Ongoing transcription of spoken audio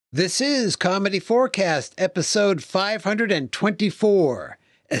This is Comedy Forecast, episode 524,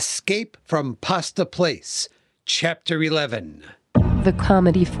 Escape from Pasta Place, Chapter 11. The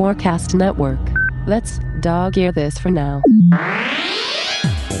Comedy Forecast Network. Let's dog-ear this for now.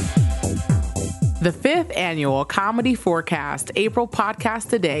 The 5th annual Comedy Forecast April Podcast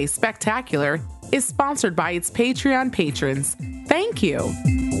Today Spectacular is sponsored by its Patreon patrons. Thank you.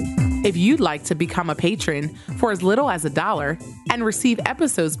 If you'd like to become a patron for as little as $1 and receive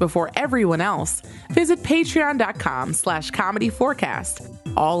episodes before everyone else, visit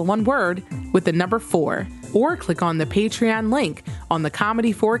patreon.com/comedyforecast, all one word with the number 4, or click on the Patreon link on the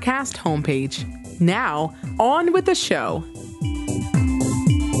Comedy Forecast homepage. Now, on with the show.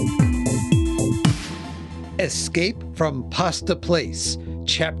 Escape from Pasta Place,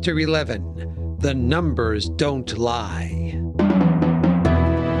 Chapter 11. The Numbers Don't Lie.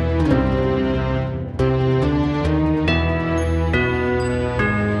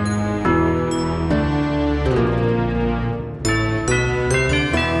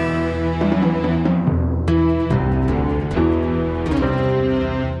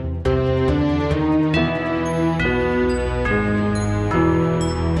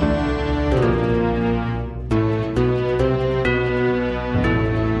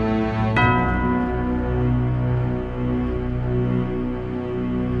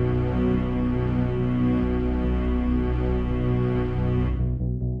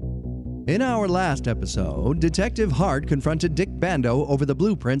 In our last episode, Detective Hart confronted Dick Bando over the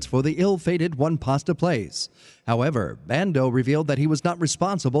blueprints for the ill-fated One Pasta Place. However, Bando revealed that he was not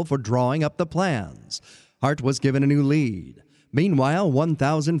responsible for drawing up the plans. Hart was given a new lead. Meanwhile,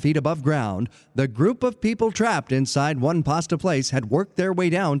 1,000 feet above ground, the group of people trapped inside One Pasta Place had worked their way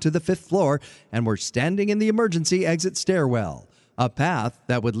down to the 5th floor and were standing in the emergency exit stairwell, a path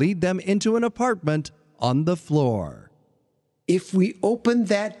that would lead them into an apartment on the floor. If we open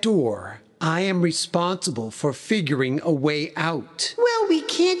that door, I am responsible for figuring a way out. Well, we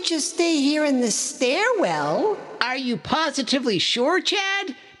can't just stay here in the stairwell. Are you positively sure,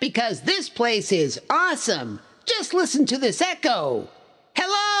 Chad? Because this place is awesome. Just listen to this echo.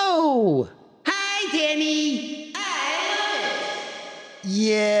 Hello! Hi, Danny! I love it!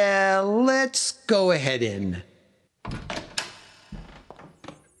 Yeah, let's go ahead in.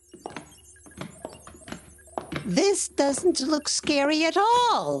 This doesn't look scary at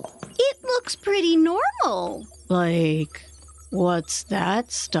all. It looks pretty normal. Like, what's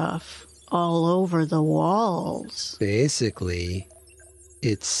that stuff all over the walls? Basically,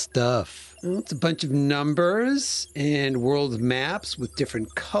 it's stuff. It's a bunch of numbers and world maps with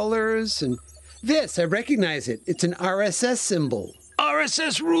different colors. And this, I recognize it. It's an RSS symbol.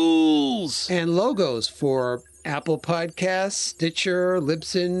 RSS rules! And logos for Apple Podcasts, Stitcher,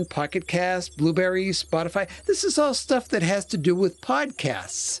 Libsyn, Pocket Cast, Blueberry, Spotify. This is all stuff that has to do with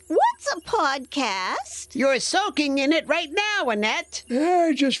podcasts. What's a podcast? You're soaking in it right now, Annette.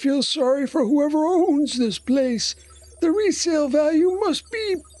 I just feel sorry for whoever owns this place. The resale value must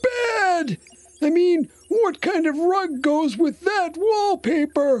be bad. I mean, what kind of rug goes with that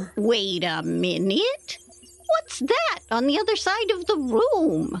wallpaper? Wait a minute. What's that on the other side of the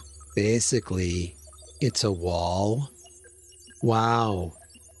room? Basically, it's a wall. Wow.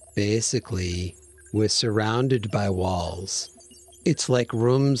 Basically, we're surrounded by walls. It's like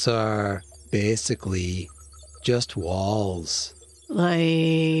rooms are basically just walls.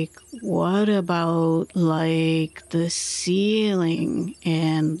 Like, what about, like, the ceiling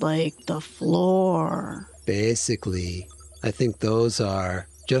and, like, the floor? Basically, I think those are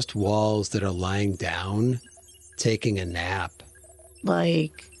just walls that are lying down, taking a nap.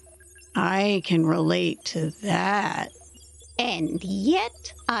 Like, I can relate to that. And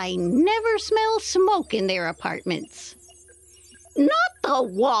yet, I never smell smoke in their apartments. Not the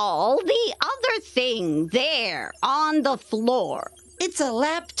wall, the other thing there on the floor. It's a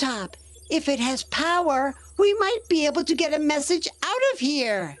laptop. If it has power, we might be able to get a message out of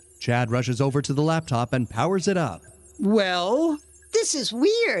here. Chad rushes over to the laptop and powers it up. Well, This is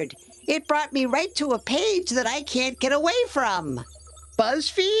weird. It brought me right to a page that I can't get away from.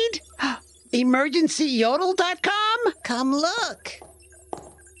 BuzzFeed? EmergencyYodel.com? Come look.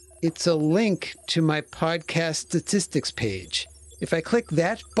 it's a link to my podcast statistics page. If I click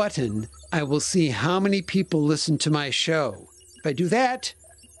that button, I will see how many people listen to my show. If I do that,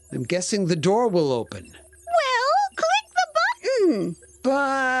 I'm guessing the door will open. Well, click the button.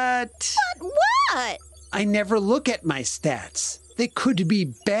 But But what? I never look at my stats. They could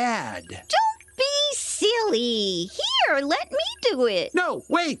be bad. Don't be silly. Here, let me do it. No,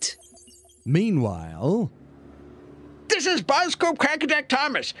 wait. Meanwhile, The This is Buzzscoop Crackerjack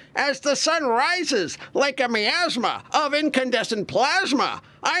Thomas. As the sun rises like a miasma of incandescent plasma,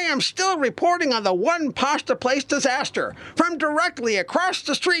 I am still reporting on the One Pasta Place disaster from directly across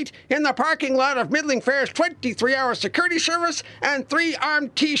the street in the parking lot of Middling Fair's 23-hour security service and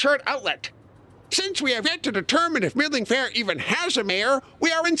 3-armed T-shirt outlet. Since we have yet to determine if Middling Fair even has a mayor,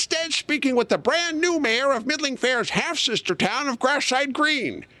 we are instead speaking with the brand new mayor of Middling Fair's half-sister town of Grassside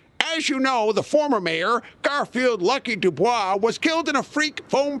Green. As you know, the former mayor, Garfield Lucky Dubois, was killed in a freak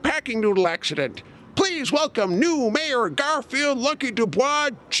foam packing noodle accident. Please welcome new Mayor Garfield Lucky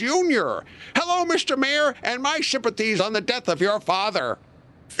Dubois, Jr. Hello, Mr. Mayor, and my sympathies on the death of your father.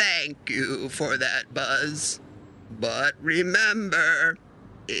 Thank you for that, Buzz. But remember,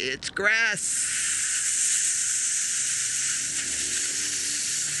 it's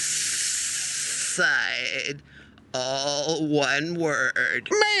Grassside. All one word.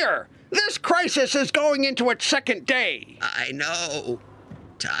 Mayor, this crisis is going into its second day. I know.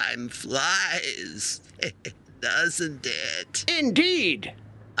 Time flies, doesn't it? Indeed.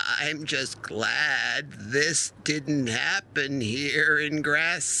 I'm just glad this didn't happen here in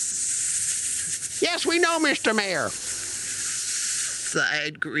Yes, we know, Mr. Mayor.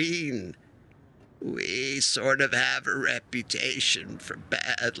 Side Green. We sort of have a reputation for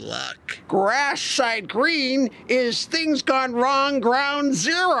bad luck. Grassside Green is things gone wrong ground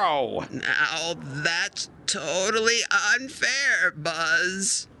zero. Now that's totally unfair,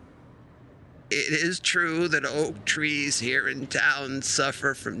 Buzz. It is true that oak trees here in town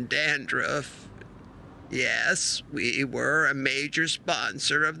suffer from dandruff. Yes, we were a major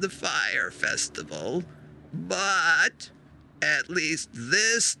sponsor of the Fire Festival, but at least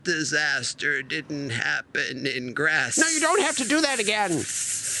this disaster didn't happen in Grass. No, you don't have to do that again.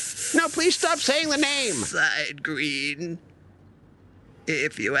 No, please stop saying the name. Side Green.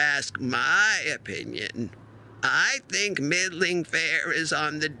 If you ask my opinion, I think Middling Fair is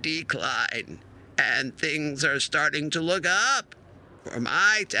on the decline, and things are starting to look up for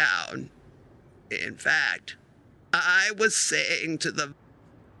my town. In fact, I was saying to the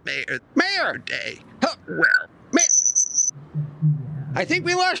mayor today, well, I think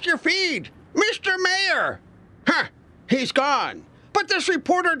we lost your feed. Mr. Mayor! Huh, he's gone. But this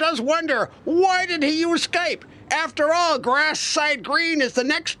reporter does wonder, why did he use Skype? After all, Grassside Green is the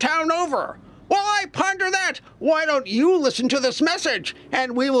next town over. While I ponder that, why don't you listen to this message?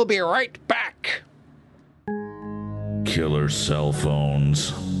 And we will be right back. Killer cell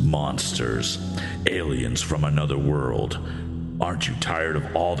phones, monsters, aliens from another world. Aren't you tired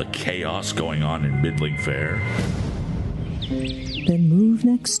of all the chaos going on in Middling Fair? Then move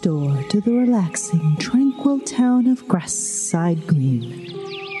next door to the relaxing, tranquil town of Grassside Green.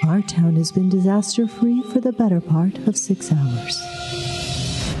 Our town has been disaster-free for the better part of 6 hours.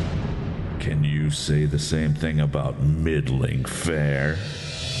 Can you say the same thing about Middling Fair?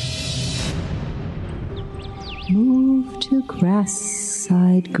 Move to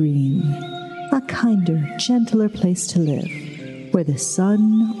Grassside Green, a kinder, gentler place to live, where the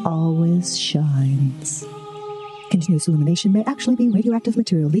sun always shines. Continuous illumination may actually be radioactive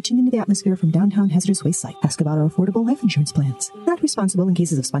material leaching into the atmosphere from downtown hazardous waste site. Ask about our affordable life insurance plans. Not responsible in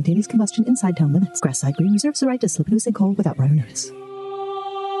cases of spontaneous combustion inside town limits. Grassside Green reserves the right to slip into a sinkhole without prior notice.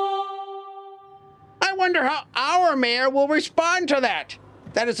 I wonder how our mayor will respond to that.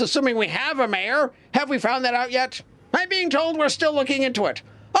 That is assuming we have a mayor. Have we found that out yet? I'm being told we're still looking into it.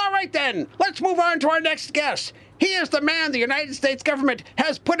 All right then, let's move on to our next guest. He is the man the United States government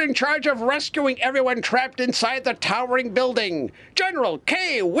has put in charge of rescuing everyone trapped inside the towering building. General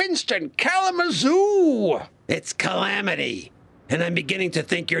K. Winston Kalamazoo. It's Calamity. And I'm beginning to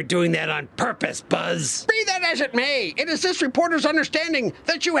think you're doing that on purpose, Buzz. Be that as it may, it is this reporter's understanding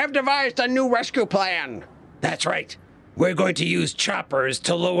that you have devised a new rescue plan. That's right. We're going to use choppers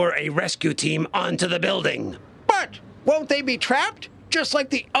to lower a rescue team onto the building. But won't they be trapped, just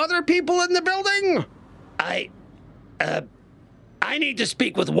like the other people in the building? I need to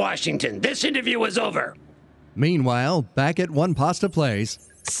speak with Washington. This interview is over. Meanwhile, back at One Pasta Place.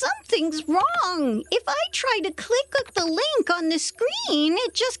 Something's wrong. If I try to click the link on the screen,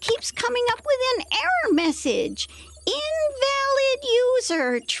 it just keeps coming up with an error message. Invalid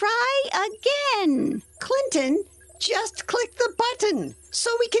user. Try again. Clinton, just click the button so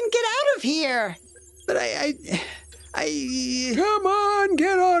we can get out of here. But I... Come on,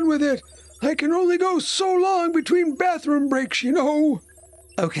 get on with it. I can only go so long between bathroom breaks, you know.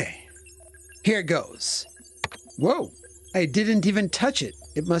 Okay, here goes. Whoa, I didn't even touch it.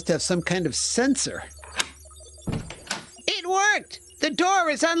 It must have some kind of sensor. It worked! The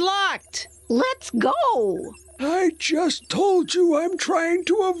door is unlocked! Let's go! I just told you I'm trying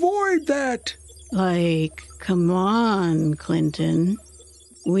to avoid that. Like Come on, Clinton.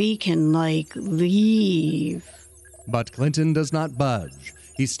 We can, leave. But Clinton does not budge.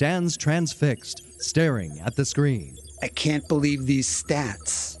 He stands transfixed, staring at the screen. I can't believe these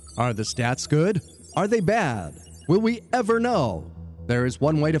stats. Are the stats good? Are they bad? Will we ever know? There is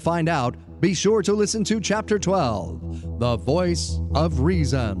one way to find out. Be sure to listen to Chapter 12, The Voice of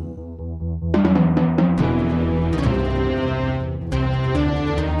Reason.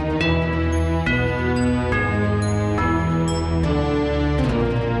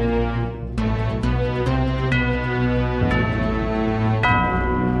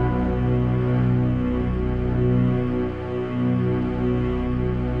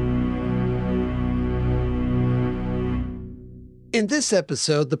 In this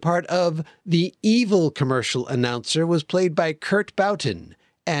episode, the part of the evil commercial announcer was played by Kurt Boughton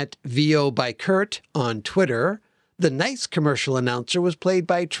at VO by Kurt on Twitter. The nice commercial announcer was played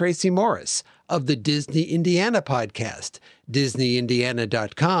by Tracy Morris of the Disney Indiana podcast,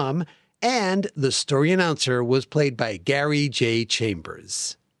 DisneyIndiana.com, and the story announcer was played by Gary J.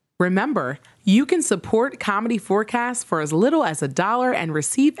 Chambers. Remember, you can support Comedy Forecast for as little as $1 and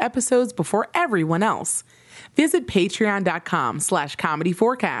receive episodes before everyone else. Visit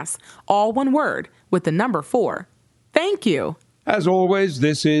patreon.com/comedyforecast, all one word, with the number 4. Thank you. As always,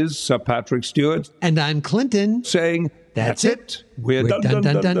 this is Sir Patrick Stewart. And I'm Clinton. Saying, that's it. We're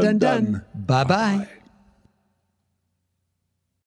done. Bye-bye.